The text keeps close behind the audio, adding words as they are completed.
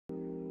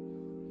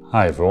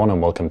Hi everyone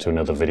and welcome to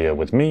another video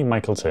with me,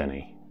 Michael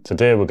Tierney.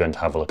 Today we're going to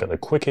have a look at the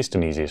quickest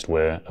and easiest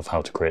way of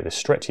how to create the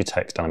stretchy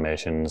text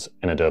animations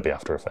in Adobe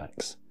After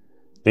Effects.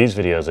 These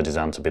videos are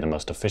designed to be the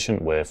most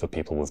efficient way for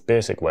people with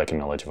basic working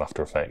knowledge of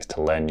After Effects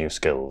to learn new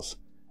skills.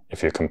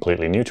 If you're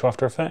completely new to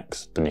After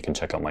Effects, then you can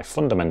check out my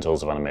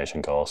Fundamentals of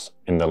Animation course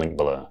in the link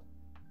below.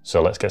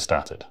 So let's get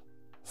started.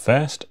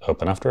 First,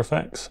 open After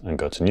Effects and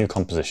go to New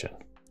Composition.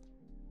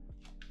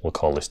 We'll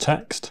call this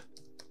text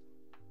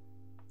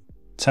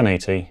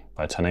 1080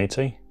 by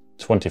 1080,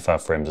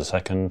 25 frames a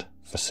second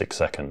for 6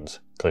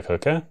 seconds. Click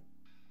OK.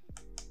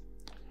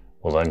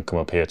 We'll then come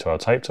up here to our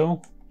type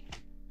tool,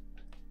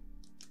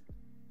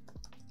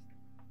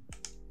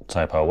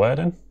 type our word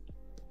in,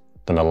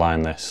 then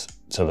align this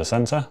to the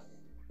center,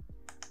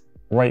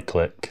 right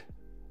click,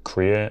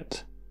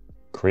 create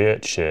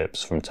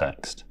shapes from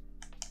text.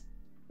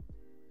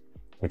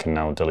 We can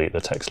now delete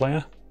the text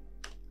layer,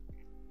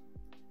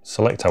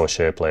 select our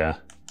shape layer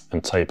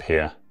and type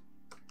here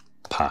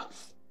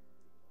path.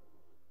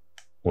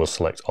 We'll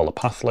select all the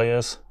path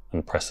layers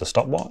and press the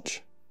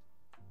stopwatch,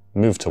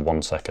 move to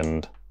 1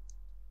 second,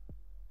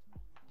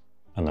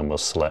 and then we'll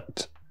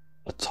select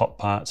the top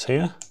parts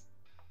here,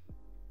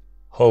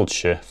 hold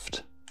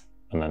shift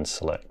and then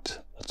select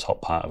the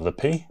top part of the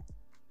P,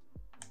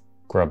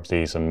 grab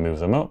these and move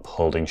them up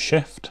holding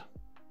shift,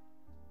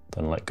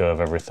 then let go of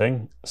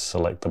everything,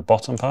 select the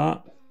bottom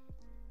part,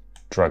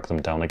 drag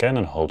them down again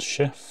and hold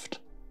shift.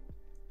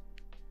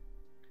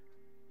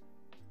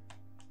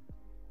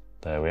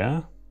 There we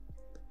are.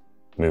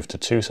 Move to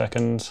 2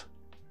 seconds,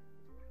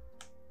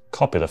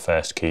 copy the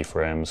first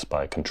keyframes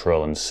by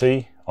Ctrl and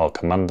C or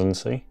Command and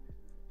C,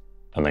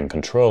 and then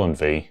Ctrl and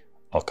V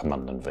or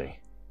Command and V.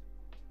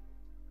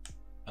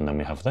 And then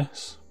we have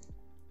this.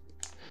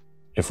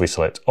 If we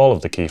select all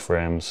of the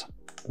keyframes,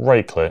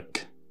 right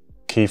click,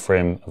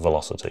 keyframe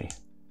velocity.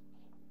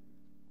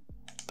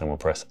 Then we'll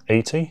press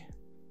 80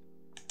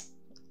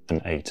 and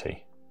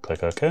 80.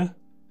 Click OK.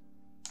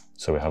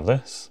 So we have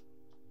this.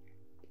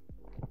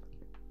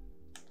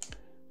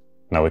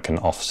 Now we can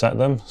offset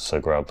them, so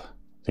grab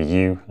the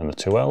U and the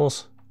two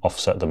L's,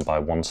 offset them by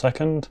 1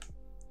 second,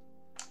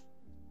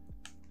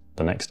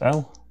 the next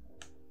L,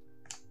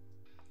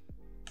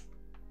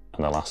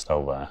 and the last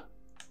L there.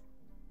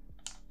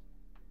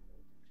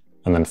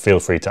 And then feel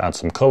free to add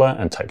some colour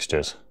and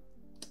textures.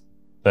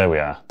 There we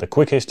are, the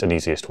quickest and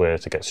easiest way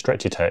to get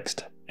stretchy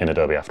text in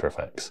Adobe After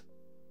Effects.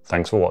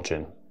 Thanks for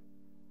watching.